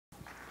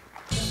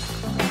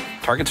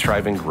Target's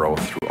driving growth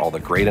through all the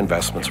great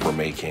investments we're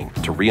making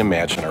to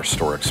reimagine our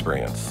store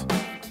experience.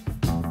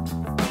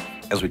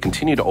 As we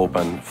continue to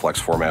open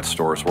flex format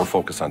stores, we're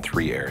focused on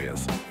 3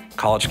 areas: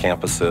 college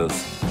campuses,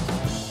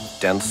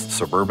 dense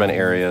suburban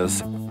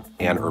areas,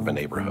 and urban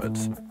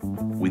neighborhoods.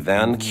 We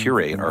then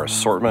curate our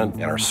assortment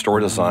and our store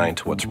design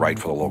to what's right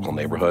for the local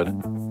neighborhood,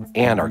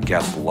 and our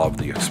guests love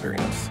the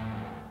experience.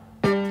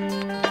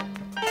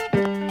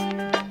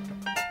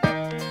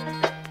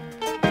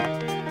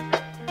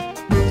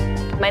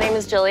 My name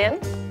is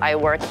Jillian. I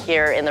work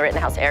here in the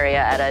Rittenhouse area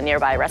at a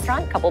nearby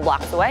restaurant, a couple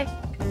blocks away.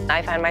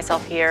 I find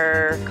myself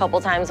here a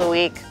couple times a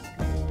week.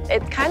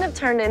 It kind of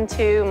turned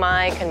into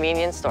my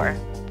convenience store.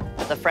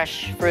 The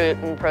fresh fruit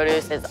and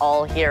produce is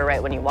all here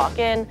right when you walk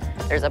in.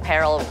 There's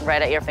apparel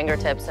right at your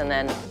fingertips, and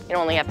then you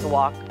only have to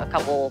walk a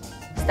couple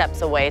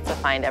steps away to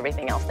find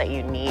everything else that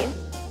you need.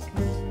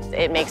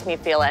 It makes me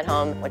feel at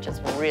home, which is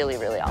really,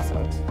 really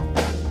awesome.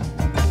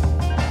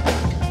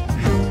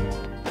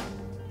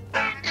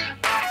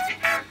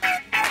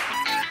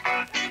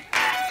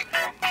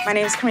 My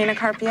name is Karina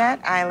Carpiet.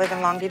 I live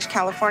in Long Beach,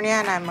 California,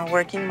 and I'm a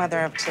working mother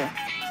of 2.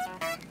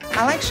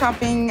 I like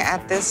shopping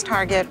at this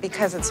Target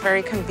because it's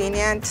very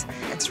convenient.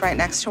 It's right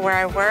next to where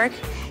I work,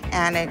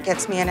 and it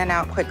gets me in and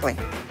out quickly.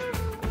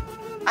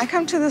 I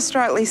come to the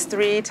store at least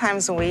 3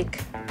 times a week.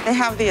 They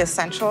have the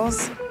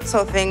essentials,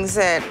 so things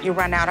that you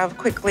run out of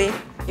quickly,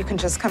 you can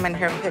just come in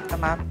here and pick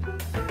them up.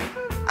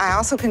 I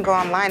also can go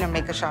online and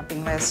make a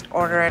shopping list,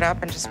 order it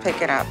up, and just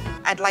pick it up.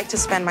 I'd like to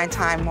spend my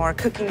time more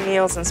cooking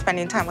meals and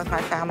spending time with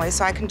my family,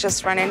 so I can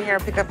just run in here,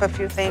 pick up a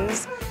few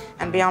things,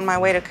 and be on my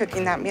way to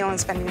cooking that meal and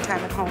spending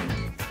time at home.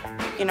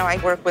 You know, I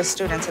work with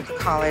students at the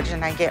college,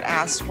 and I get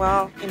asked,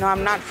 well, you know,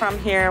 I'm not from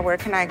here, where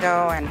can I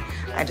go? And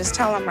I just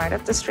tell them right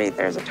up the street,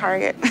 there's a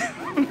Target.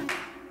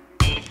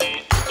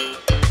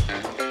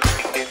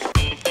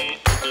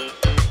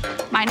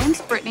 My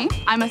name's Brittany.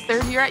 I'm a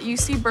 3rd year at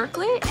UC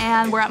Berkeley,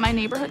 and we're at my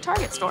neighborhood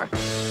Target store.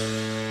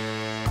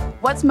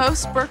 What's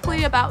most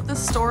Berkeley about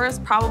this store is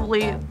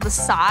probably the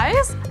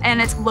size and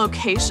its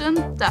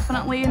location,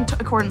 definitely in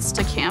accordance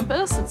to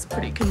campus. It's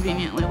pretty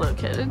conveniently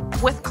located.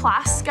 With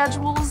class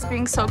schedules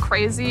being so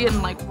crazy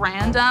and like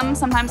random,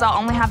 sometimes I'll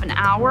only have an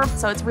hour,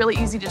 so it's really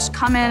easy to just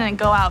come in and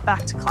go out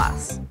back to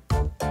class.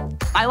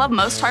 I love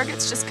most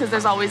Targets just because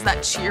there's always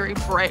that cheery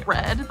bright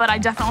red, but I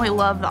definitely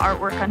love the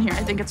artwork on here.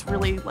 I think it's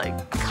really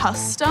like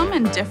custom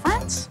and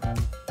different.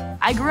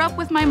 I grew up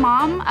with my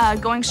mom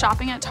going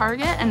shopping at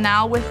Target, and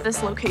now with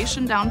this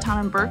location downtown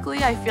in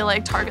Berkeley, I feel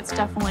like Target's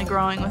definitely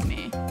growing with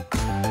me.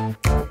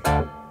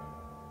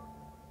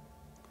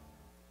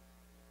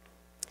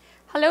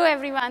 Hello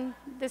everyone,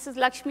 this is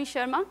Lakshmi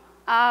Sharma.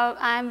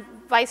 I'm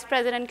Vice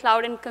President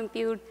Cloud and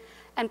Compute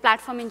and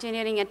Platform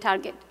Engineering at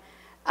Target.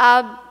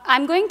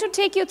 I'm going to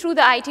take you through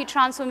the IT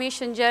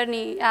transformation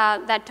journey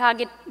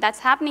that's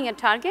happening at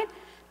Target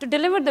to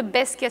deliver the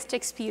best guest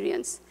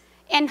experience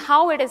and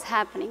how it is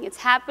happening. It's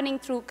happening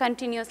through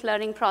continuous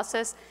learning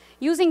process,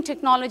 using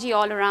technology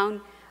all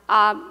around,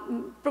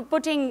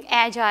 putting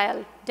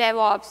agile,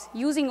 DevOps,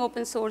 using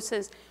open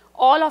sources,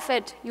 all of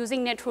it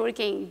using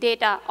networking,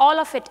 data, all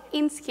of it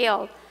in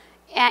scale,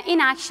 in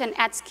action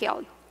at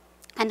scale.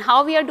 And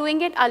how we are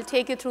doing it, I'll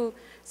take you through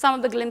some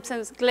of the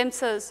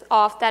glimpses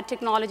of that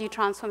technology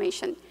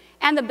transformation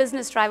and the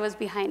business drivers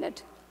behind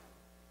it.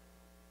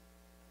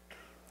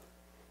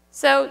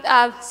 So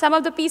some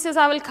of the pieces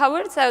I will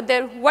cover. So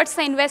what's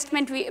the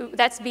investment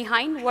that's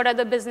behind? What are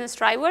the business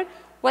drivers?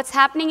 What's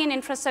happening in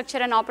infrastructure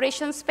and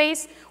operations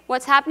space?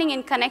 What's happening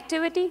in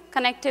connectivity?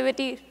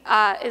 Connectivity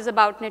is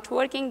about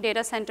networking,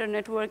 data center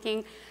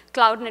networking,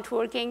 cloud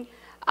networking.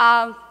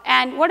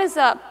 And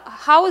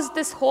how is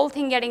this whole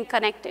thing getting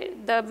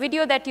connected? The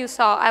video that you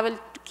saw, I will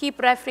keep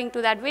referring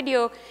to that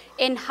video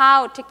in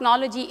how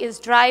technology is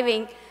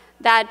driving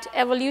that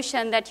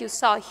evolution that you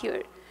saw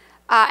here.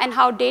 And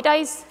how data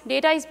is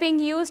being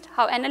used,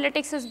 how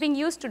analytics is being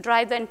used to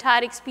drive the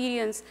entire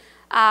experience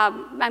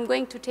I'm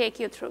going to take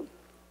you through.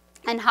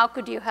 And how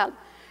could you help?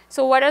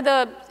 So what are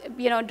the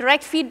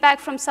direct feedback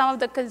from some of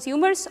the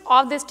consumers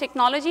of this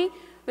technology,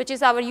 which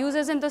is our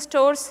users in the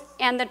stores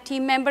and the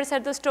team members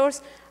at the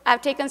stores.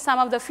 I've taken some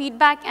of the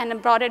feedback and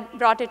brought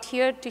it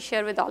here to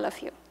share with all of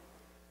you.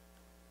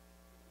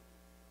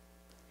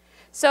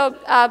 So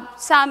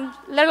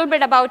little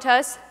bit about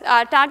us.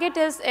 Target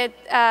is at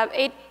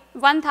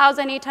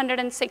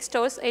 1,806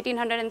 stores,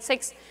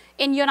 1,806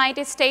 in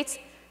United States.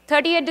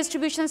 38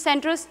 distribution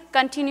centers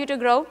continue to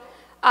grow.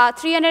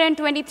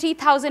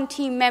 323,000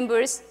 team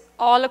members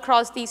all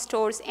across these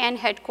stores and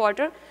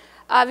headquarters.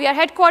 We are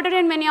headquartered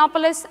in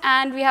Minneapolis,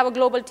 and we have a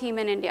global team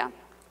in India.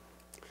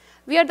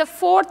 We are the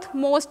 4th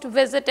most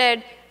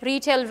visited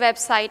retail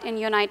website in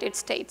United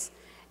States,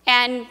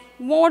 and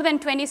more than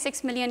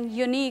 26 million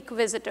unique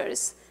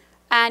visitors,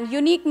 and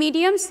unique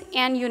mediums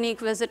and unique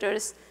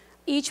visitors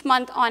each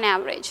month on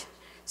average.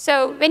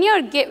 So when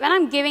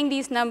I'm giving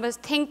these numbers,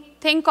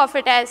 think of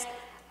it as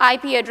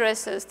IP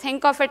addresses,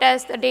 think of it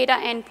as the data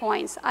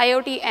endpoints,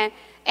 IoT,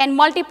 and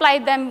multiply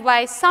them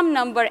by some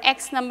number,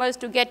 X numbers,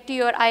 to get to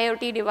your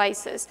IoT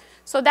devices.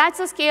 So that's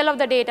the scale of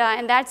the data,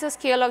 and that's the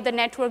scale of the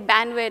network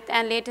bandwidth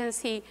and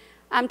latency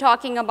I'm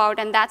talking about,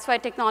 and that's why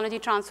technology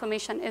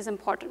transformation is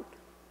important.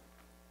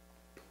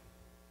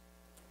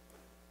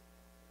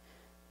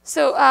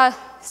 So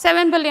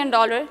 $7 billion.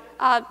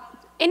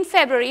 In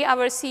February,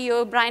 our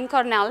CEO, Brian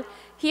Cornell,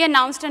 he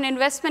announced an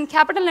investment,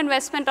 capital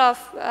investment of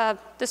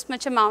this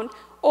much amount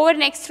over the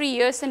next 3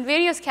 years in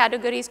various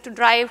categories to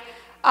drive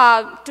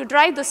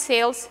the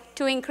sales,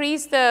 to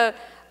increase the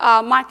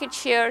market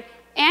share,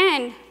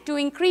 and to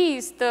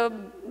increase the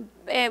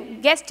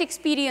guest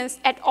experience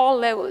at all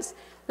levels.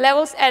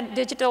 Levels at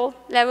digital,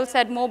 levels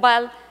at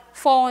mobile,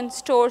 phone,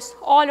 stores,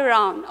 all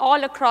around,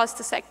 all across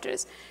the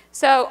sectors.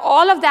 So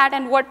all of that,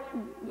 and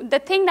the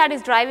thing that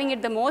is driving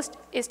it the most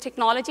is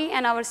technology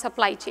and our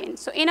supply chain.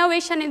 So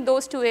innovation in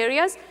those two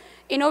areas,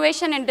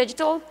 innovation in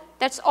digital,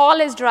 that's all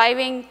is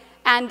driving,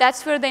 and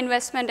that's where the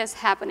investment is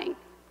happening.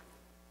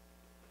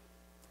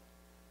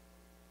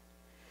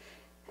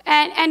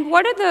 And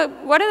what are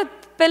the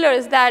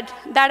pillars that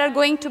are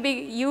going to be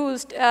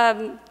used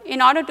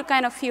in order to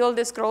kind of fuel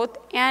this growth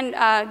and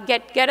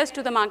get us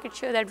to the market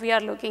share that we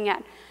are looking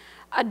at?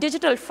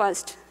 Digital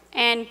first,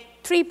 and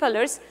 3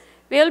 pillars.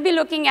 We'll be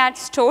looking at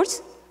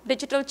stores,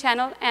 digital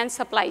channel, and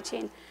supply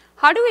chain.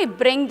 How do we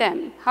bring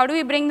them? How do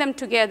we bring them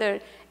together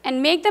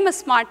and make them a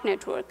smart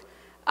network?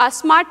 A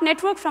smart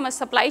network from a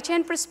supply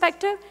chain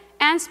perspective,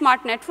 and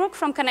smart network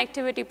from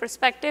connectivity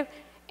perspective,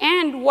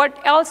 and what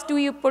else do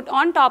you put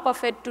on top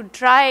of it to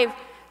drive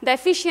the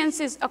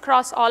efficiencies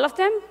across all of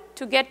them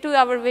to get to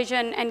our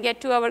vision and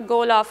get to our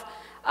goal of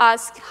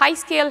high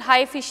scale,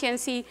 high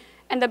efficiency,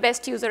 and the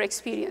best user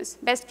experience,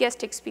 best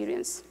guest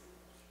experience.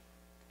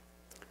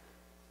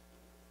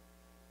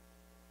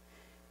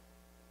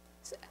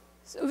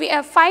 So we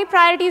have 5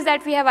 priorities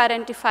that we have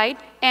identified,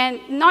 and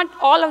not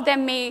all of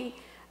them may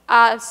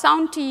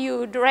sound to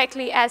you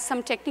directly as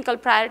some technical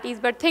priorities,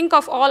 but think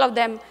of all of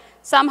them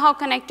somehow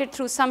connected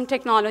through some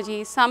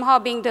technology, somehow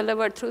being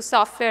delivered through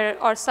software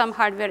or some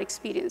hardware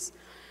experience.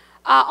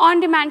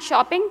 On-demand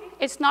shopping,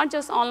 it's not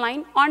just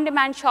online.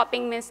 On-demand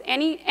shopping means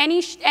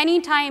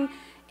anytime,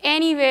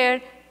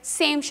 anywhere,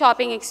 same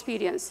shopping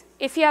experience.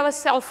 If you have a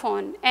cell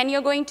phone and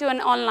you're going to an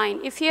online,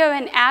 if you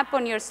have an app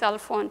on your cell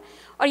phone,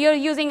 or you're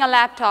using a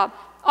laptop,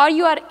 or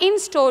you are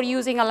in-store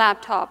using a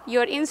laptop,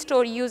 you're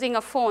in-store using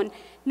a phone,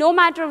 no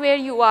matter where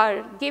you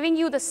are, giving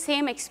you the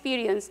same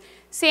experience,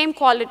 same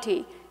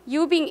quality,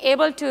 you being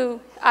able to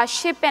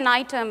ship an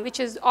item which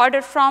is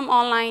ordered from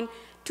online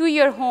to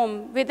your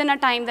home within a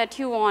time that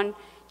you want.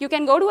 You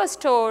can go to a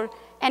store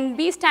and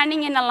be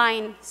standing in a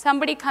line,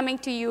 somebody coming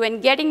to you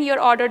and getting your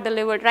order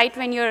delivered right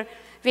when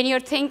you're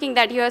thinking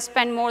that you have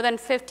spent more than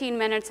 15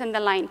 minutes in the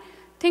line.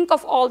 Think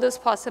of all those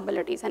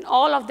possibilities, and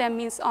all of them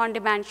means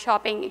on-demand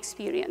shopping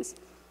experience.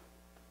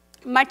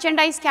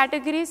 Merchandise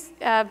categories.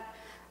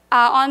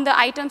 On the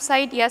item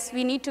side, yes,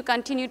 we need to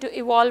continue to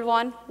evolve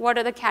on what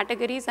are the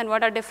categories and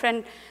what are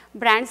different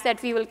brands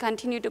that we will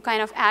continue to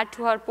kind of add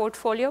to our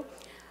portfolio.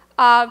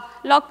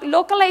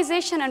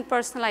 Localization and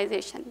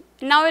personalization.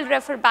 Now I'll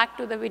refer back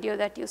to the video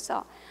that you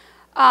saw.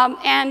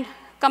 And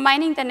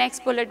combining the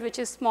next bullet, which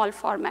is small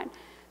format.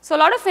 So a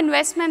lot of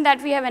investment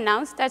that we have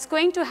announced that's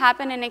going to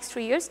happen in the next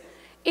 3 years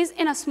is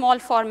in a small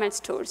format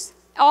stores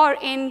or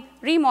in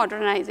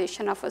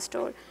remodernization of a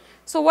store.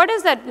 So what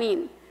does that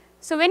mean?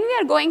 So when we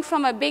are going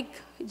from a big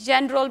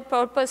general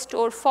purpose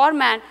store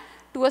format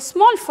to a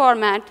small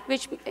format,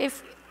 which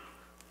if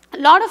a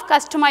lot of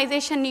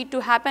customization need to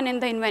happen in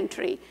the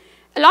inventory,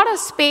 a lot of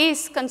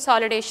space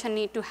consolidation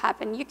need to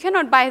happen. You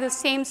cannot buy the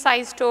same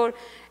size store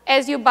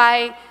as you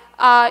buy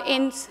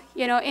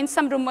in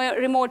some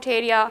remote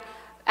area.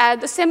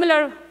 The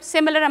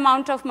similar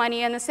amount of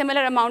money and a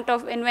similar amount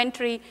of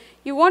inventory,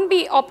 you won't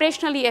be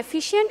operationally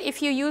efficient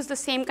if you use the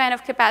same kind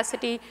of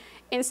capacity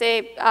in,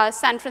 say,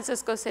 San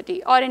Francisco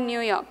City or in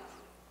New York.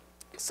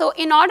 So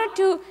in order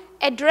to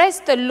address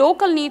the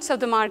local needs of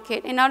the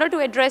market, in order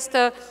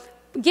to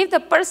give the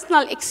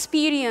personal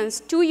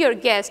experience to your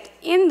guest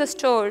in the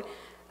store,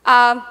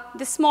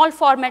 the small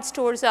format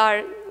stores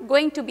are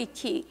going to be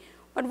key.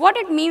 But what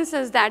it means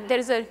is that there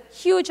is a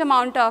huge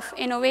amount of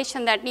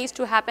innovation that needs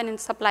to happen in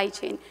supply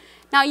chain.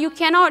 Now, you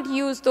cannot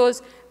use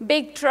those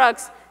big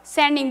trucks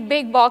sending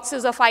big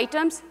boxes of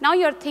items. Now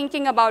you're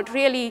thinking about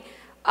really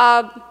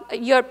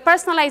your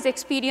personalized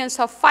experience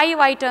of 5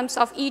 items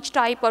of each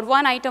type or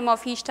 1 item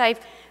of each type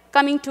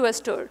coming to a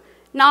store.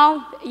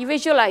 Now, you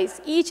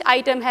visualize each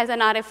item has an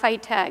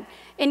RFID tag,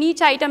 and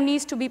each item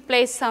needs to be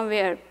placed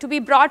somewhere, to be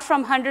brought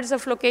from hundreds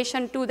of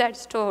locations to that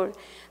store.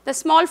 The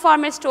small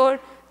format store,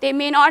 they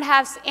may not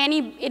have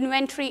any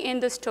inventory in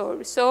the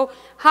store. So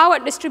how a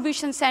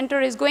distribution center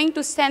is going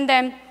to send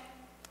them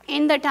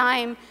in the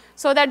time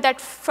so that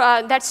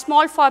that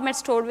small format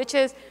store, which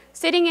is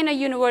sitting in a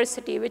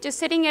university, which is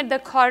sitting at the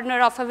corner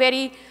of a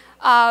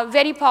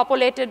very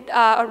populated,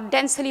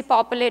 densely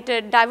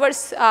populated,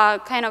 diverse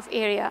kind of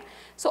area.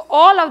 So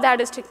all of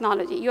that is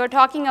technology. You're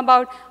talking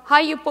about how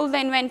you pull the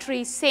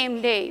inventory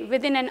same day,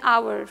 within an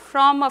hour,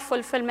 from a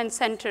fulfillment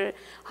center.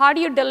 How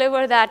do you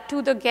deliver that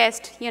to the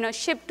guest,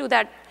 ship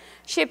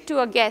ship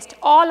to a guest,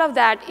 all of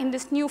that in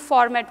this new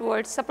format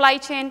word, supply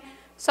chain,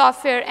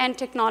 software, and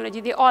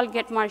technology, they all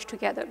get merged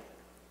together.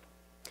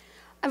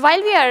 And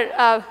while we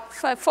are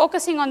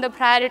focusing on the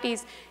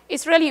priorities,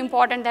 it's really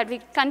important that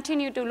we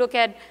continue to look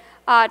at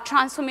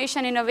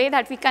transformation in a way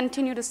that we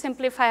continue to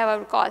simplify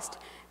our cost.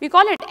 We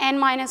call it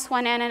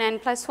N-1N and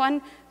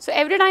N+1. So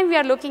every time we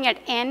are looking at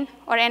N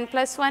or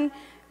N+1,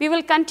 we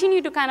will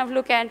continue to kind of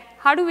look at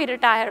how do we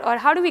retire or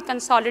how do we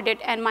consolidate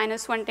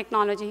N-1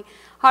 technology?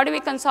 How do we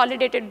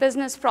consolidate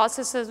business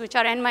processes which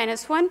are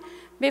N-1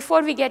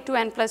 before we get to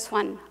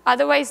N+1?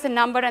 Otherwise, the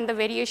number and the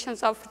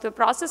variations of the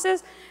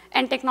processes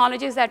and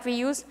technologies that we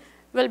use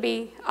will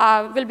be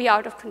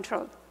out of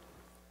control.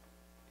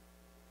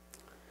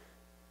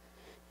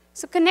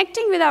 So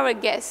connecting with our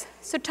guests.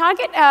 So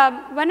Target,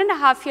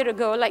 1.5 years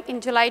ago, like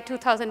in July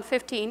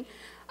 2015,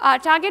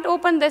 Target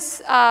opened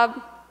this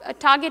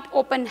Target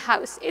Open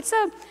House. It's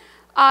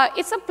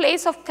a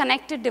place of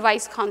connected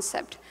device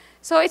concept.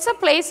 So it's a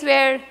place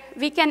where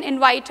we can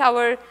invite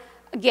our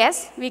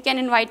guests, we can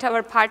invite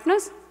our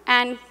partners,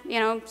 and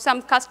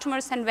some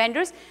customers and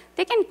vendors.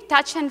 They can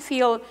touch and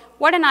feel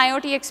what an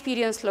IoT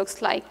experience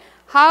looks like.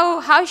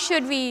 How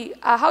should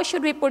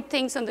we put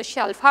things on the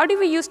shelf? How do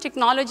we use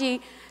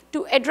technology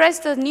to address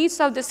the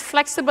needs of this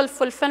flexible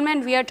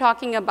fulfillment we are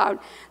talking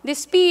about, the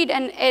speed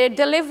and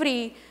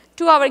delivery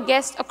to our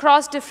guests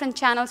across different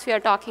channels we are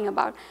talking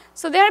about.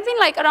 So there have been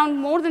like around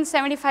more than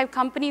 75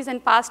 companies in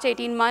past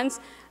 18 months,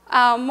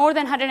 more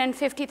than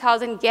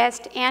 150,000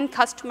 guests and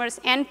customers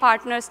and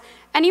partners,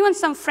 and even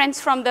some friends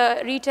from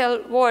the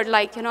retail world,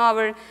 like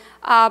our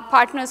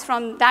partners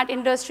from that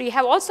industry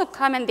have also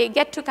come, and they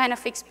get to kind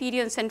of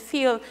experience and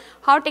feel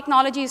how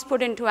technology is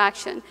put into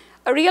action.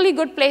 A really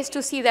good place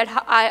to see that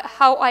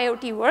how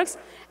IoT works.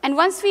 And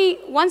once we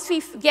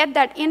get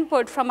that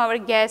input from our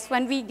guests,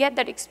 when we get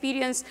that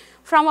experience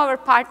from our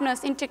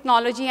partners in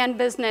technology and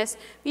business,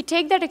 we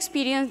take that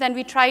experience, then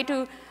we try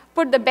to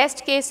put the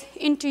best case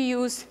into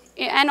use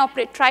and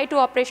try to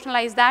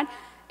operationalize that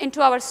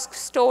into our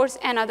stores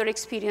and other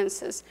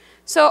experiences.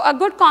 So a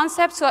good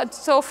concept.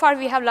 So far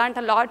we have learned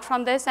a lot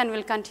from this and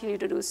will continue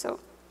to do so.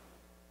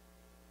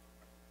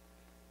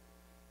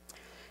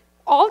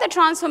 All the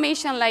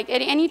transformation, like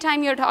any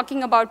time you're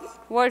talking about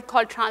a word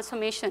called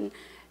transformation,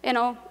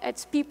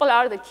 it's people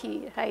are the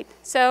key, right?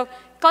 So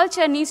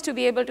culture needs to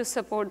be able to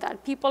support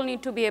that. People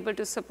need to be able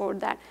to support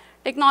that.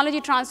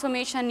 Technology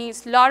transformation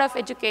needs a lot of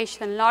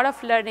education, a lot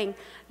of learning,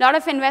 a lot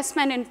of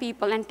investment in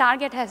people, and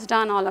Target has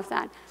done all of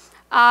that.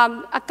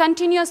 A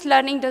continuous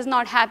learning does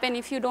not happen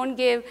if you don't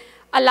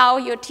allow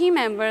your team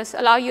members,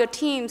 allow your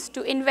teams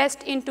to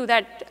invest into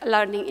that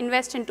learning,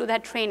 invest into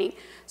that training.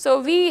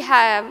 So we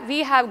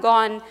have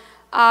gone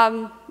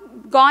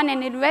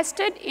and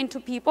invested into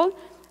people,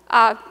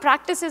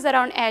 practices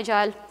around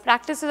Agile,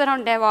 practices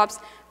around DevOps,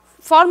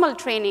 formal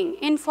training,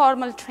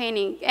 informal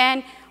training,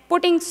 and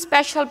putting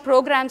special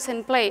programs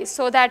in place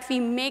so that we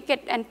make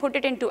it and put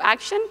it into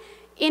action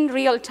in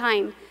real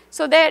time.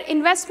 So their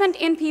investment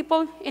in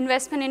people,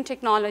 investment in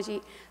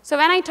technology. So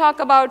when I talk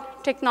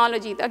about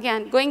technology,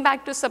 again, going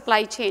back to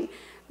supply chain,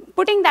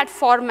 putting that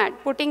format,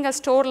 putting a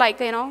store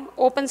like,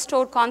 open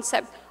store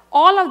concept,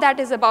 all of that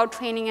is about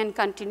training and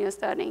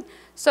continuous learning.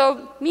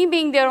 So me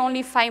being there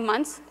only 5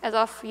 months as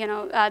of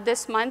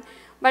this month,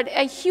 but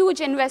a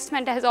huge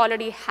investment has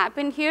already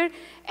happened here.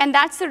 And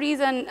that's the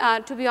reason,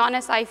 to be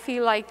honest, I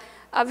feel like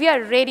we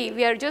are ready.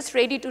 We are just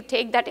ready to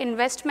take that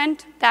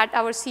investment that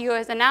our CEO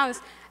has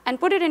announced and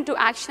put it into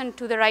action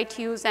to the right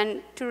use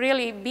and to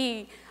really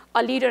be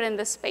a leader in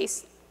this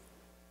space.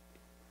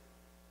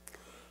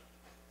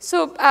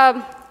 So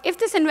if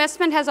this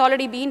investment has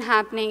already been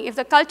happening, if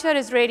the culture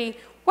is ready,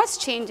 what's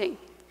changing?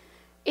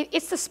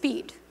 It's the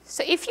speed.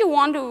 So if you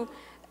want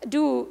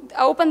to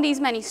open these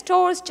many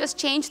stores, just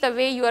change the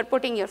way you are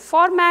putting your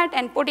format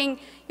and putting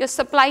your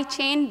supply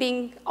chain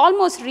being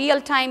almost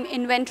real-time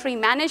inventory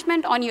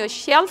management on your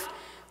shelf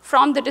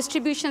from the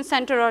distribution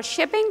center or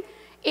shipping.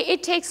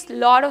 It takes a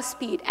lot of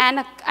speed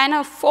and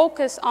a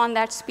focus on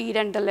that speed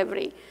and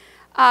delivery.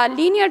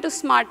 Linear to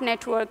smart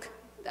network,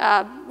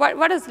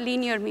 what does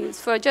linear mean?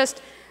 For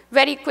just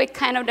very quick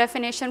kind of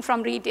definition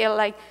from retail,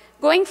 like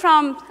going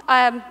from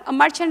a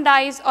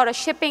merchandise or a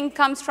shipping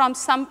comes from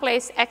some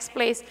place, X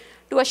place,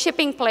 to a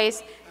shipping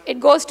place. It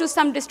goes to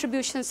some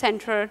distribution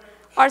center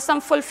or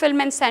some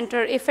fulfillment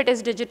center if it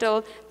is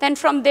digital. Then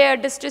from there,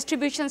 this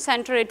distribution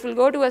center, it will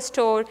go to a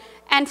store.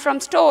 And from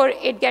store,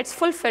 it gets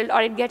fulfilled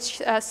or it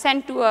gets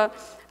sent to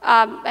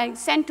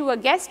a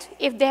guest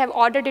if they have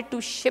ordered it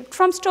to ship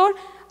from store.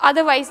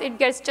 Otherwise, it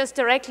gets just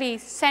directly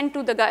sent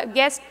to the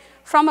guest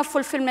from a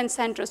fulfillment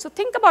center. So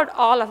think about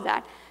all of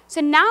that. So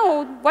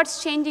now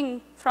what's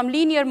changing from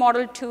linear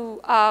model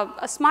to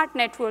a smart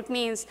network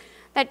means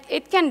that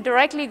it can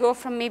directly go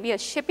from maybe a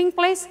shipping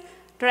place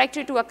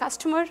directly to a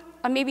customer,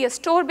 or maybe a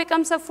store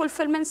becomes a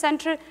fulfillment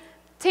center.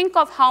 Think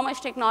of how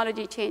much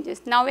technology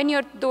changes. Now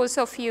when those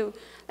of you,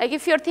 like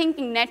if you're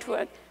thinking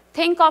network,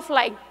 think of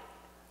like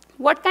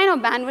What kind of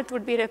bandwidth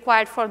would be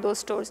required for those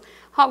stores?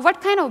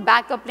 What kind of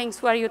backup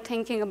links were you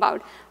thinking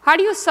about? How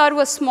do you serve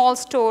a small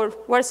store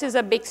versus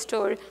a big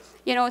store?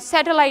 You know,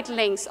 satellite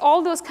links,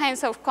 all those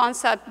kinds of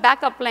concepts,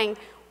 backup link,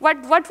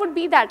 what would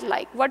be that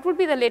like? What would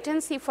be the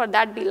latency for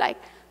that be like?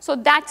 So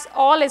that's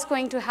all is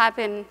going to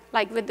happen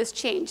like with this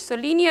change. So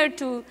linear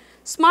to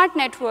smart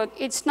network,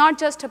 it's not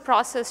just a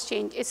process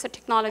change, it's a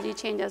technology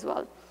change as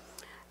well.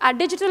 Our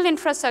digital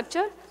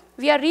infrastructure,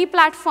 we are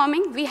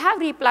replatforming. We have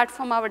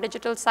replatformed our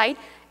digital side,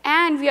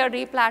 and we are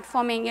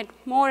replatforming it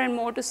more and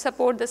more to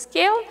support the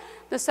scale,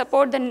 to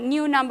support the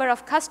new number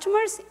of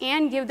customers,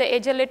 and give the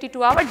agility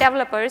to our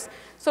developers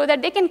so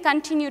that they can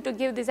continue to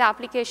give these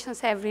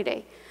applications every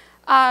day.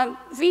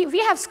 We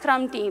have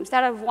Scrum teams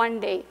that are 1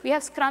 day. We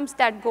have Scrums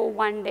that go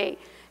 1 day.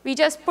 We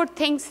just put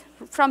things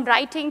from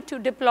writing to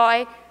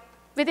deploy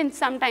within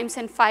sometimes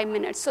in 5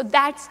 minutes. So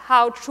that's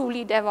how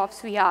truly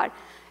DevOps we are.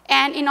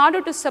 And in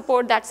order to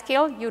support that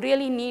scale, you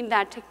really need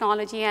that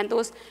technology and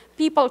those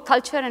people,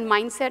 culture, and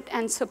mindset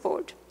and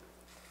support.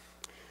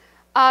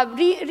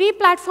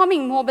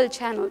 Replatforming mobile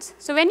channels.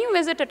 So when you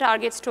visit a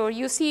Target store,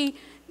 you see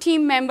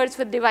team members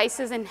with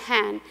devices in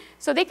hand.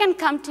 So they can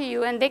come to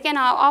you and they can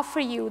offer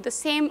you the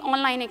same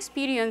online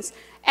experience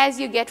as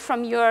you get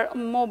from your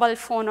mobile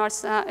phone or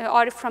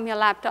from your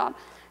laptop.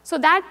 So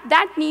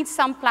that needs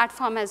some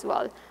platform as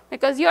well,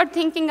 because you're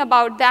thinking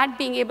about that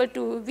being able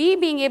to,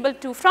 being able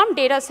to, from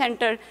data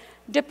center,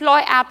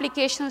 deploy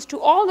applications to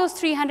all those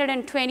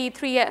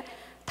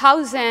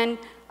 323,000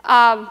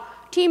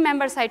 team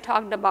members I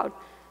talked about.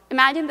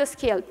 Imagine the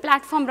scale,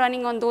 platform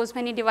running on those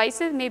many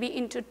devices, maybe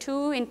into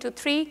 2, into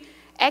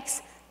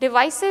 3x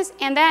devices,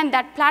 and then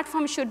that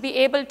platform should be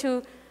able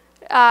to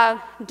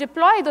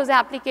deploy those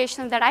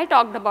applications that I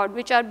talked about,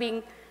 which are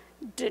being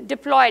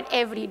deployed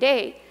every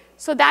day.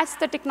 So that's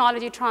the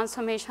technology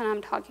transformation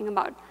I'm talking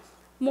about.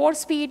 More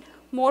speed,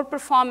 more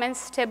performance,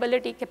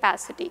 stability,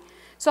 capacity.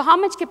 So how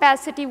much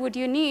capacity would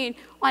you need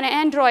on an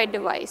Android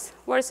device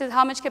versus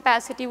how much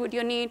capacity would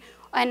you need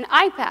on an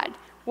iPad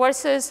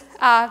versus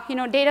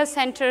data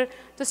center,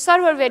 the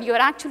server where you're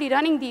actually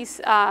running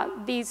these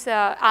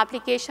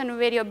applications,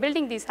 where you're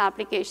building these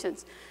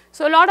applications.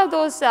 So a lot of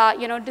those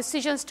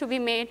decisions to be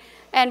made,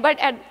 but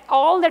at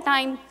all the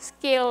time,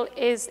 scale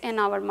is in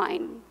our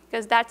mind,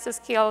 because that's the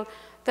scale,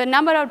 the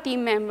number of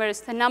team members,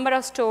 the number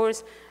of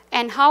stores,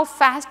 and how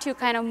fast you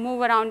kind of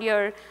move around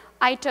your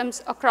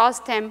items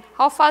across them,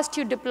 how fast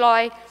you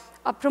deploy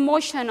a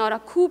promotion or a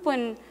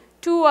coupon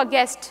to a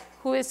guest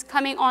who is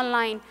coming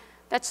online.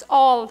 That's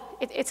all,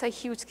 it's a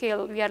huge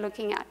scale we are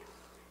looking at.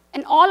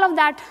 And all of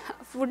that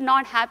would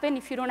not happen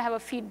if you don't have a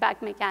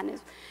feedback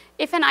mechanism.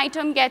 If an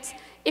item gets,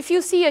 if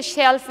you see a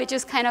shelf which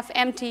is kind of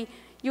empty,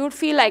 you would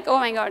feel like, oh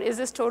my God, is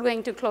this store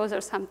going to close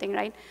or something,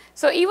 right?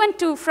 So even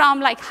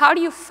from like, how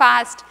do you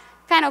fast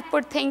kind of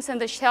put things on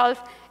the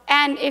shelf,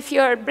 and if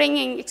you're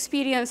bringing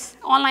experience,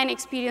 online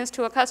experience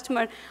to a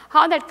customer,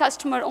 how that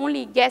customer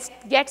only gets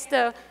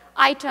the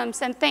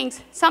items and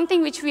things,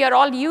 something which we are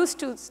all used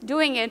to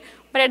doing it,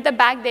 but at the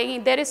back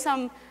there is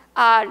some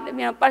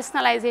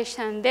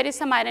personalization, there is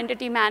some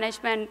identity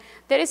management,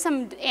 there is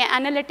some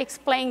analytics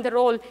playing the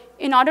role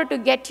in order to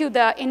get you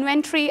the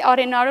inventory or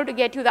in order to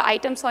get you the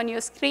items on your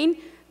screen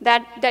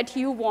that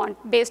you want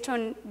based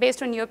on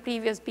your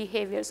previous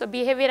behavior. So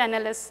behavior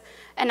analysis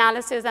and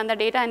the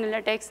data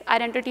analytics,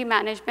 identity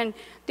management,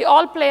 they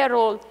all play a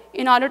role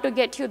in order to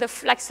get you the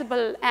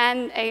flexible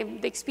and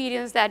the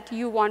experience that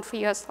you want for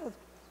yourself.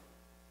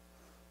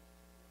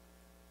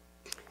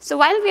 So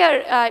while we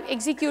are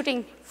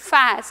executing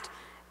fast,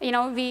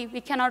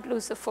 we cannot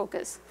lose the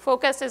focus.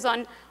 Focus is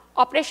on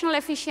operational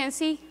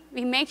efficiency.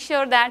 We make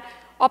sure that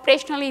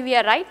operationally we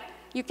are right.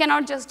 You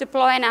cannot just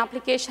deploy an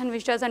application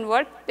which doesn't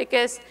work,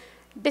 because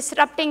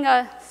disrupting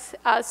a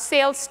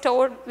sales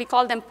store, we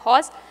call them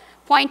POS,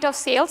 point of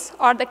sales,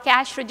 or the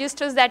cash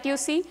registers that you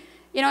see.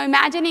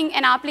 Imagining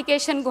an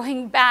application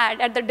going bad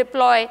at the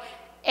deploy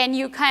and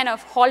you kind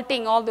of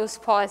halting all those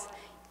POS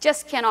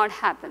just cannot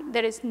happen.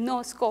 There is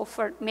no scope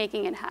for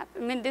making it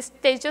happen. I mean,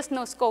 there's just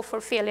no scope for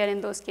failure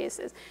in those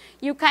cases.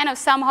 You kind of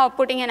somehow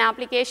putting an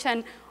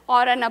application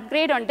or an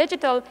upgrade on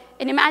digital,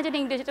 and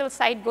imagining digital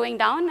site going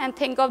down and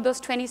think of those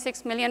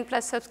 26 million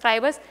plus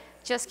subscribers,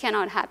 just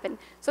cannot happen.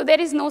 So there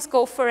is no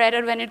scope for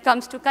error when it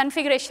comes to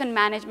configuration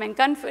management,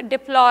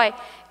 deploy.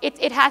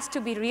 It has to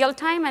be real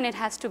time and it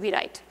has to be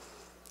right.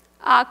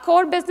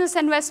 Core business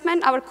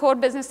investment, our core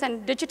business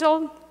and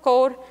digital,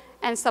 core,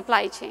 and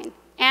supply chain,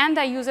 and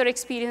the user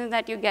experience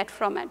that you get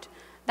from it.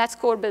 That's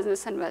core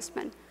business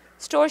investment.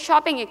 Store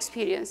shopping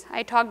experience.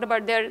 I talked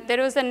about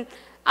there was an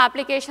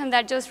application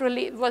that just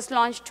was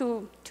launched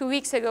two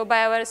weeks ago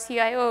by our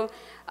CEO.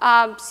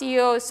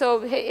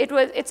 So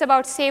it's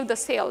about save the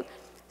sale.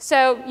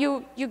 So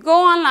you go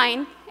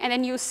online and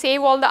then you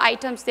save all the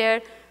items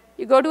there.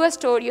 You go to a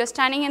store, you're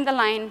standing in the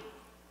line,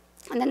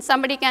 and then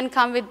somebody can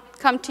come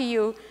to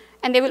you,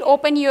 and they will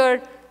open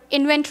your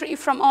inventory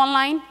from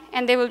online,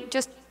 and they will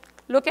just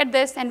look at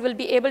this and will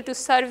be able to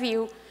serve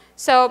you,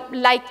 so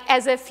like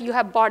as if you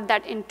have bought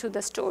that into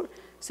the store.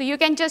 So you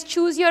can just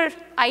choose your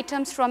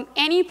items from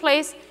any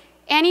place,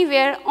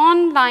 anywhere,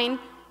 online,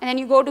 and then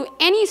you go to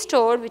any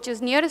store which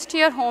is nearest to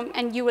your home,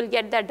 and you will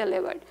get that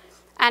delivered.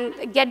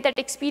 And get that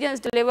experience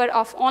delivered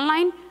of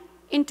online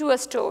into a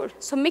store.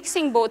 So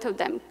mixing both of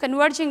them,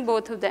 converging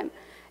both of them.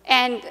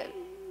 And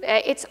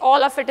it's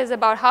all of it is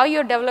about how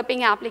you're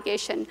developing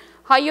application,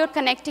 how you're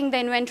connecting the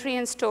inventory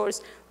in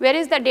stores, where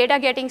is the data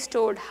getting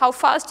stored, how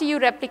fast do you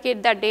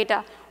replicate that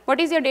data, what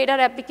is your data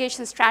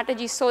replication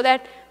strategy so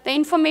that the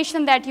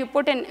information that you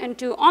put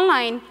into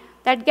online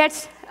that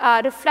gets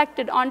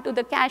reflected onto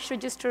the cash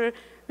register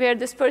where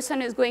this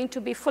person is going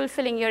to be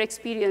fulfilling your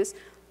experience.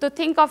 So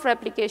think of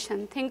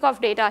replication, think of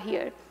data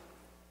here,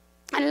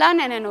 and learn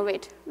and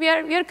innovate. We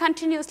are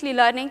continuously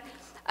learning,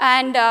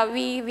 and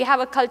we have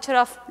a culture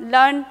of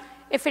learn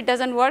if it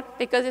doesn't work,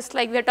 because it's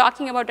like we're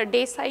talking about a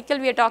day cycle,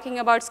 we are talking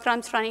about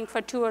scrums running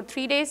for 2 or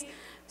 3 days.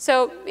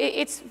 So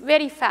it's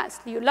very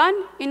fast. You learn,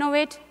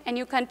 innovate, and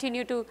you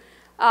continue to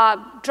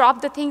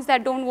drop the things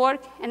that don't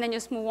work, and then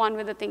just move on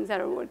with the things that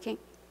are working.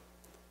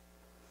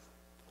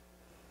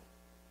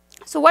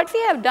 So what we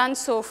have done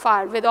so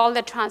far with all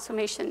the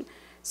transformation.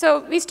 So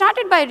we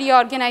started by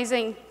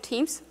reorganizing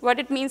teams. What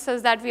it means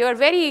is that we were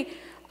very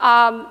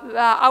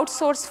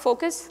outsource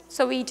focused,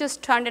 so we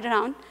just turned it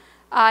around.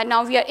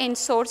 Now we are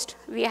insourced.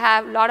 We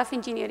have a lot of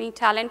engineering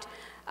talent.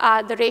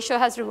 The ratio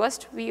has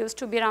reversed. We used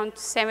to be around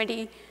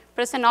 70%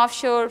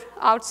 offshore,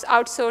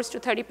 outsourced to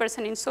 30%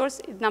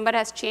 insourced. The number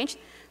has changed.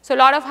 So a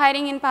lot of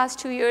hiring in past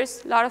 2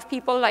 years, a lot of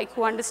people like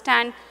who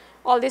understand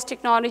all these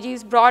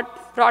technologies,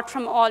 brought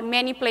from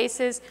many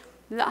places,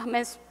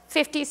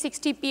 50,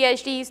 60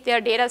 PhDs, they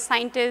are data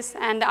scientists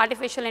and the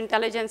artificial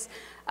intelligence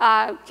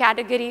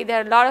category. There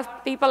are a lot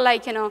of people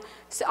like,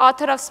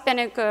 author of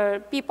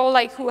Spinnaker, people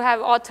like who have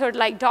authored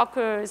like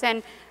Dockers,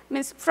 and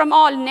means from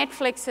all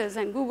Netflixes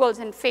and Googles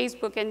and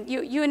Facebook, and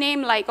you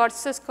name like, or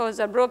Cisco's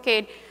or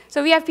Brocade.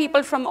 So we have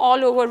people from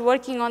all over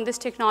working on this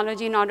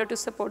technology in order to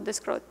support this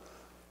growth.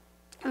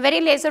 Very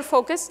laser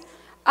focused.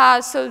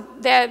 So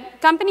the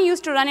company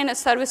used to run in a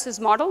services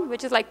model,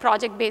 which is like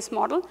project-based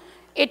model.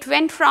 It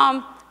went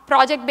from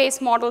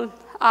project-based model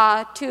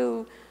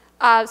to,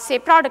 say,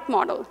 product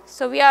model.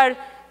 So we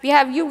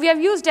have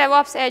used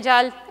DevOps,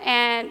 Agile,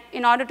 and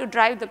in order to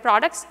drive the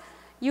products,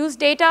 use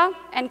data,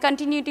 and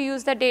continue to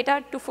use the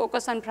data to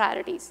focus on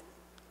priorities.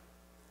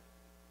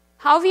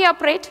 How we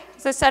operate,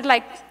 as I said,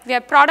 like we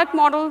have product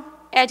model,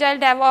 Agile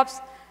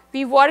DevOps.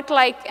 We work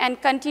like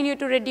and continue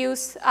to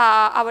reduce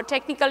our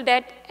technical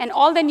debt, and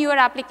all the newer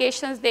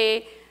applications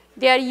they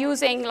are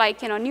using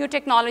like new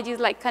technologies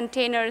like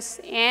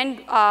containers and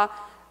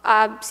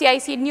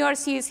CI/CD, newer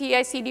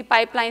CI/CD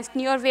pipelines,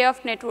 newer way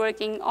of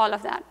networking, all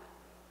of that.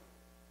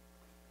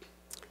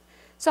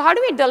 So how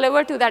do we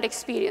deliver to that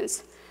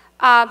experience?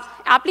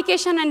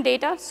 Application and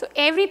data. So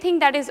everything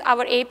that is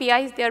our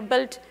APIs, they are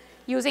built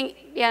using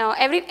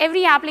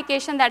every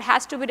application that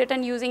has to be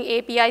written using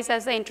APIs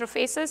as the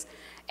interfaces.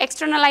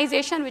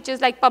 Externalization, which is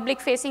like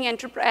public-facing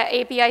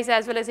APIs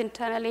as well as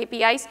internal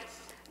APIs.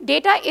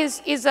 Data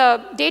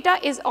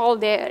is all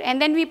there,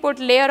 and then we put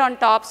layer on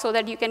top so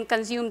that you can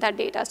consume that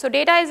data. So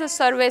data is a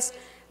service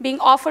being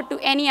offered to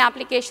any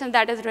application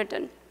that is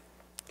written.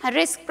 A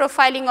risk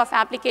profiling of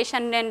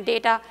application and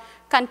data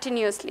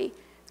continuously.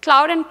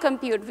 Cloud and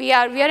compute. We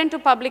are into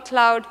public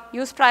cloud,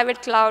 use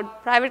private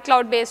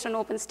cloud based on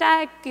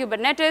OpenStack,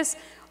 Kubernetes,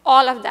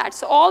 all of that.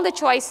 So all the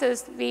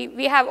choices,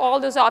 we have all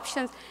those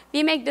options.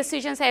 We make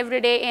decisions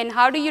every day in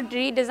how do you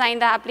redesign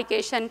the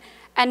application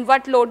and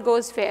what load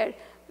goes where,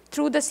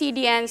 through the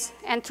CDNs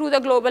and through the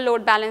global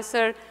load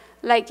balancer,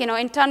 like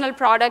internal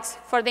products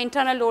for the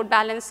internal load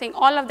balancing,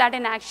 all of that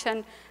in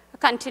action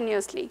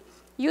continuously.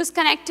 Use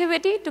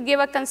connectivity to give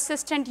a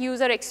consistent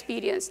user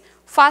experience,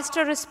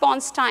 faster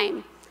response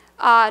time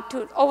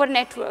over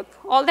network,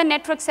 all the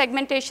network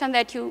segmentation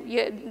that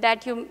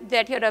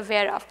you're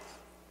aware of.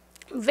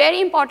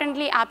 Very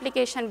importantly,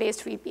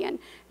 application-based VPN.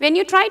 When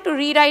you try to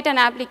rewrite an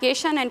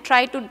application and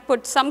try to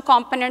put some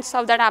components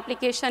of that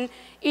application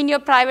in your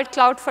private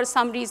cloud for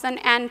some reason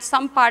and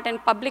some part in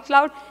public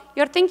cloud,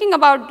 you're thinking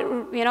about,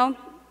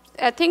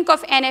 think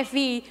of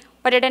NFV,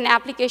 but at an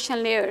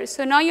application layer.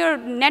 So now your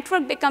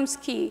network becomes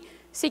key.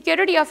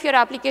 Security of your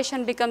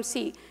application becomes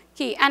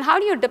key. And how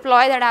do you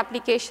deploy that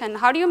application?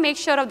 How do you make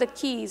sure of the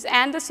keys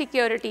and the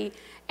security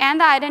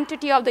and the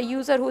identity of the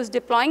user who is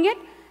deploying it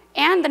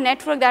and the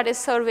network that is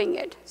serving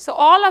it? So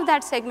all of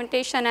that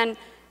segmentation and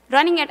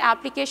running at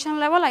application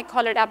level, I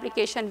call it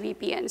application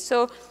VPN.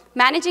 So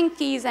managing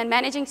keys and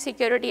managing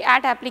security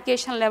at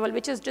application level,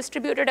 which is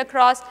distributed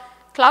across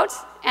clouds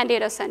and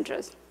data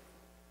centers.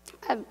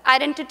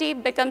 Identity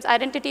becomes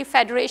identity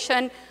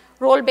federation,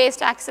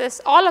 role-based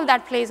access, all of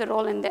that plays a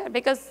role in there,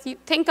 because you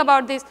think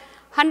about these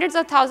hundreds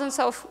of thousands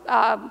of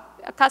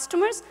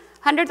customers,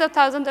 hundreds of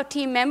thousands of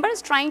team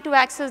members trying to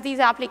access these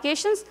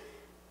applications.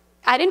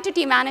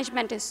 Identity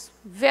management is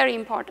very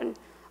important.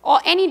 Or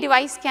any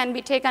device can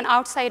be taken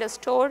outside a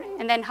store,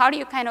 and then how do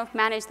you kind of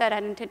manage that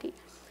identity?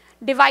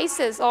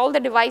 Devices, all the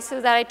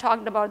devices that I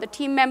talked about, the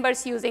team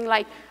members using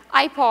like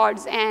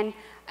iPods and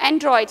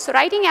Android. So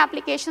writing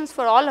applications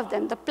for all of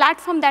them, the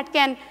platform that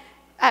can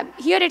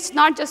Here, it's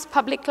not just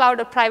public cloud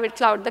or private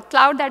cloud. The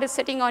cloud that is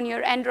sitting on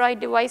your Android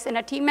device in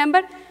a team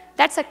member,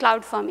 that's a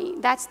cloud for me.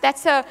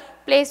 That's a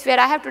place where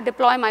I have to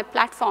deploy my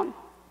platform.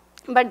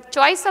 But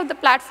choice of the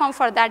platform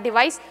for that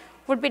device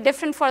would be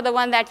different for the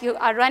one that you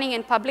are running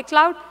in public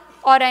cloud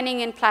or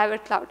running in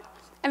private cloud.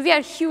 And we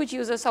are huge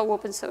users of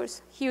open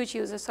source, huge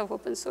users of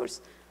open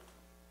source.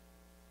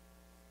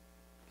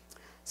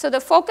 So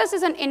the focus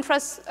is on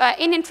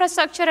in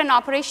infrastructure and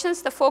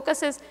operations. The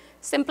focus is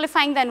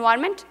simplifying the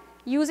environment,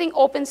 using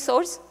open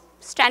source,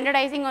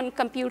 standardizing on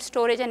compute,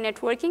 storage, and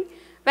networking.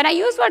 When I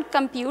use word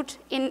compute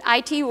in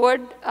IT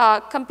word,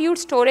 compute,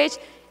 storage,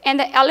 and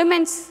the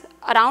elements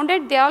around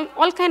it, they are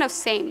all kind of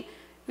same.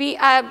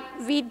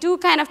 We do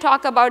kind of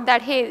talk about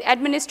that, hey,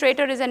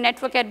 administrator is a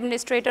network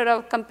administrator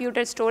of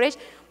computer storage,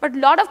 but a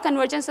lot of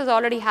convergence has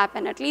already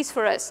happened, at least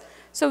for us.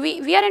 So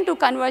we are into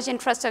converged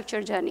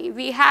infrastructure journey.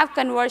 We have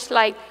converged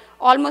like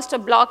almost a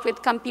block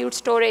with compute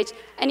storage,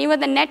 and even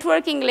the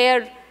networking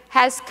layer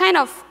has kind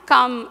of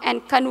come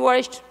and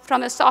converged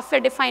from a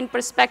software-defined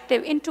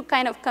perspective into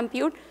kind of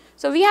compute.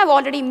 So we have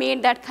already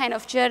made that kind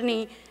of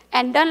journey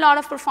and done a lot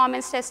of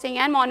performance testing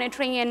and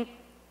monitoring in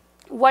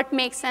what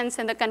makes sense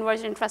in the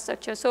converged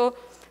infrastructure. So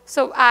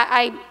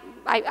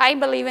I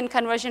believe in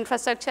converged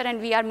infrastructure,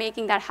 and we are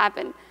making that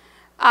happen.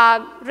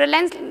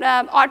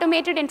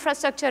 Automated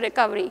infrastructure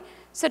recovery.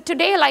 So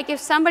today, like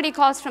if somebody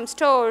calls from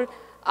store,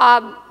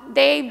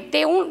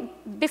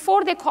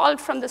 before they call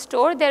from the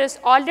store, there is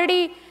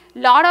already a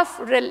lot of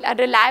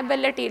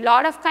reliability, a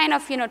lot of kind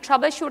of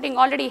troubleshooting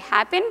already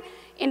happened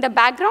in the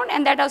background,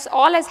 and that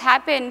all has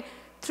happened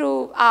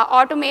through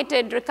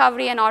automated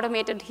recovery and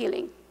automated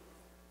healing.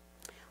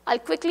 I'll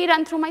quickly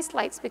run through my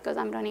slides because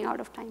I'm running out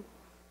of time.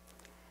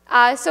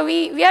 So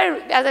we are,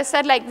 as I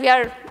said, like we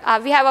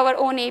have our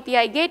own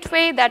API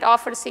gateway that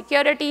offers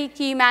security,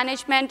 key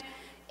management.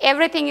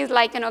 Everything is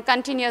like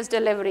continuous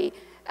delivery.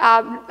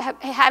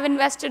 Have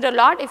invested a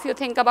lot. If you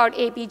think about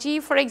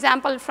APG, for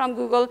example, from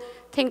Google,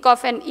 think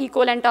of an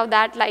equivalent of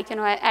that like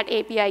at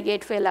API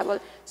gateway level.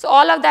 So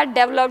all of that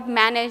developed,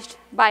 managed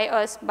by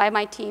us, by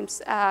my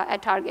teams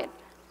at Target.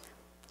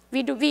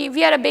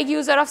 We are a big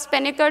user of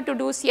Spinnaker to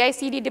do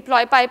CI/CD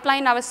deploy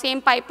pipeline. Our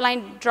same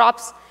pipeline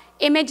drops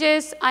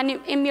images,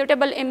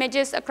 immutable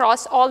images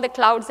across all the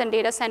clouds and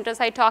data centers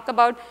I talk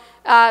about.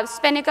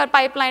 Spinnaker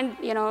pipeline,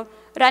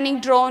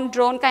 running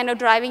drone kind of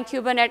driving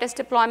Kubernetes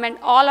deployment,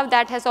 all of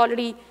that has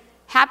already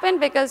happened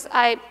because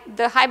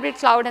the hybrid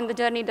cloud and the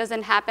journey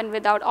doesn't happen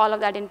without all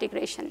of that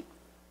integration.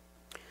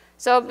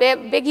 So we're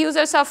big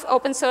users of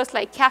open source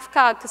like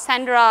Kafka,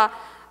 Cassandra,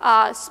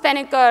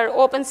 Spinnaker,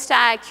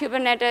 OpenStack,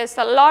 Kubernetes,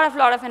 a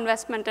lot of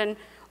investment in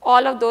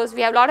all of those.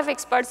 We have a lot of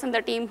experts in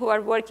the team who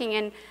are working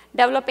in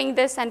developing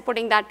this and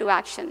putting that to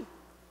action.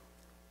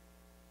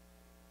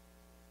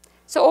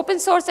 So open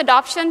source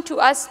adoption to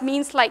us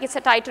means like it's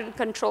a tighter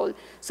control.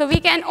 So we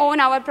can own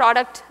our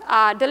product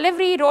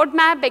delivery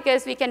roadmap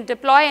because we can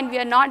deploy and we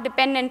are not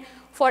dependent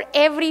for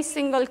every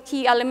single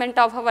key element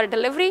of our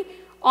delivery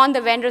on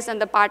the vendors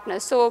and the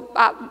partners. So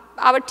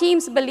our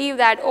teams believe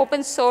that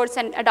open source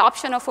and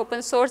adoption of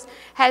open source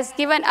has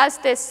given us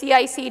this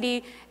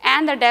CI/CD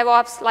and the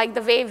DevOps like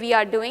the way we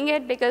are doing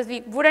it, because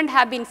we wouldn't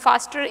have been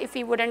faster if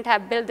we wouldn't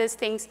have built these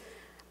things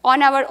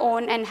on our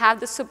own and have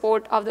the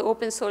support of the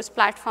open source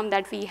platform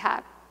that we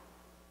have.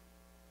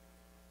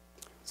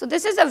 So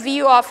this is a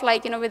view of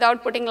like,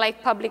 without putting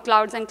like public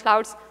clouds and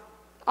clouds,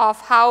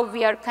 of how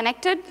we are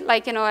connected,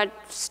 like, at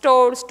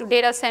stores to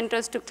data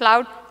centers to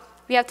cloud.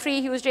 We have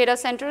 3 huge data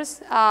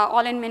centers,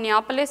 all in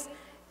Minneapolis,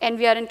 and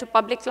we are into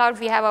public cloud.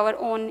 We have our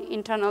own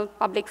internal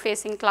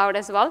public-facing cloud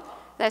as well.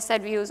 As I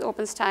said, we use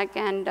OpenStack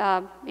and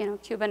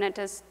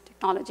Kubernetes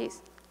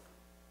technologies.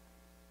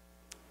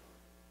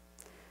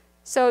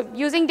 So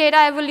using data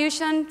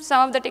evolution,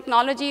 some of the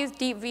technologies,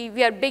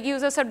 we are big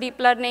users of deep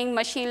learning,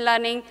 machine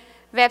learning,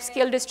 web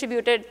scale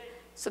distributed.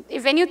 So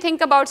when you think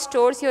about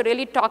stores, you're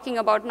really talking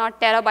about not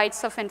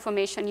terabytes of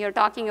information. You're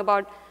talking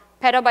about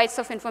petabytes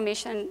of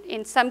information,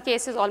 in some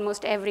cases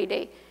almost every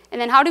day.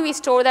 And then how do we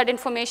store that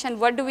information?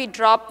 What do we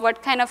drop?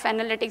 What kind of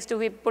analytics do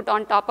we put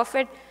on top of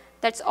it?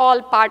 That's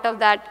all part of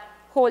that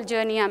whole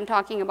journey I'm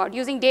talking about.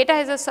 Using data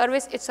as a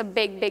service, it's a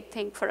big, big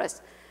thing for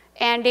us.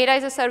 And data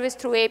as a service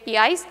through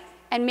APIs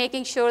and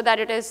making sure that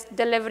it is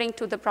delivering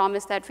to the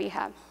promise that we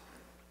have.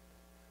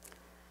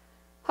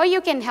 How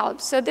you can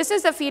help. So this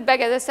is the feedback,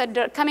 as I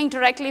said, coming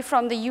directly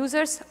from the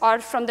users or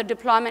from the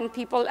deployment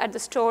people at the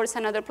stores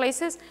and other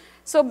places.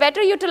 So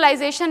better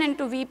utilization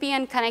into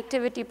VPN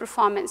connectivity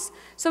performance.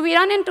 So we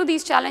run into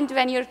these challenges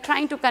when you're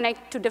trying to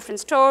connect to different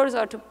stores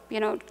or to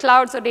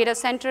clouds or data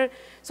center.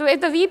 So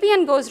if the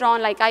VPN goes wrong,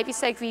 like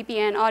IPsec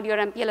VPN or your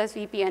MPLS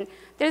VPN,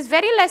 there's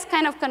very less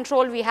kind of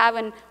control we have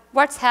on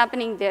what's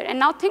happening there. And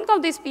now think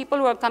of these people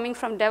who are coming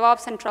from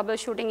DevOps and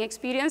troubleshooting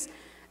experience.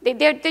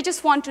 They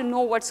just want to know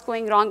what's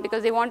going wrong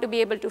because they want to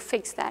be able to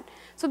fix that.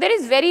 So there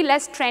is very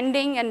less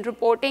trending and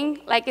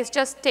reporting, like it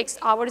just takes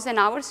hours and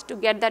hours to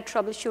get that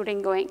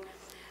troubleshooting going.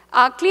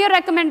 Clear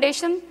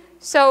recommendation.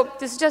 So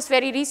this is just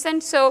very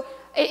recent. So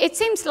it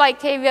seems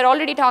like, hey, we're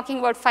already talking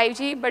about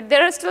 5G, but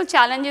there are still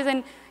challenges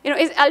in,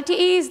 is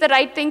LTE is the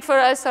right thing for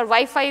us, or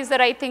Wi-Fi is the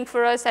right thing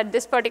for us at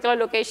this particular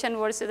location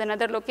versus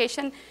another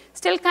location?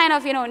 Still kind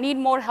of, need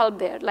more help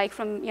there, like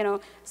from,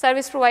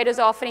 service providers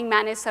offering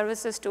managed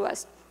services to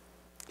us.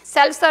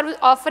 Self-service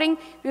offering,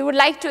 we would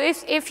like to,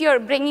 if you're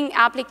bringing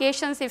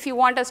applications, if you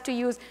want us to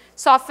use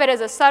software as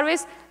a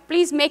service,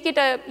 please make it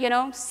a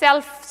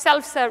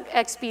self-serve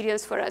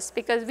experience for us,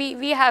 because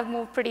we have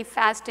moved pretty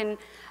fast in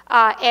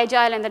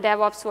Agile and the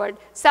DevOps world.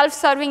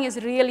 Self-serving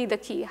is really the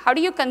key. How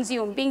do you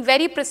consume? Being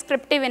very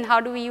prescriptive in how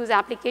do we use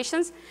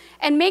applications,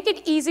 and make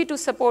it easy to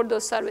support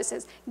those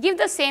services. Give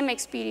the same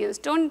experience.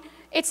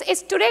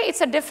 Today it's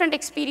a different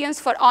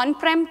experience for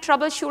on-prem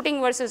troubleshooting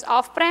versus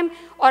off-prem,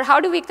 or how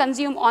do we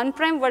consume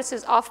on-prem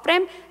versus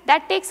off-prem.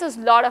 That takes us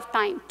a lot of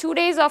time. 2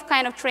 days of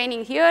kind of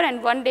training here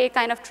and 1 day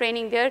kind of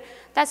training there.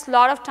 That's a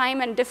lot of time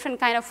and different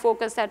kind of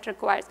focus that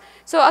requires.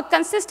 So a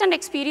consistent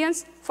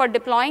experience for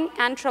deploying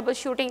and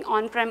troubleshooting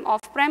on-prem,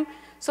 off-prem.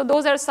 So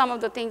those are some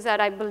of the things that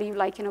I believe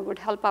would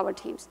help our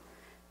teams.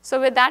 So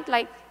with that,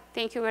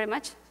 thank you very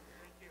much.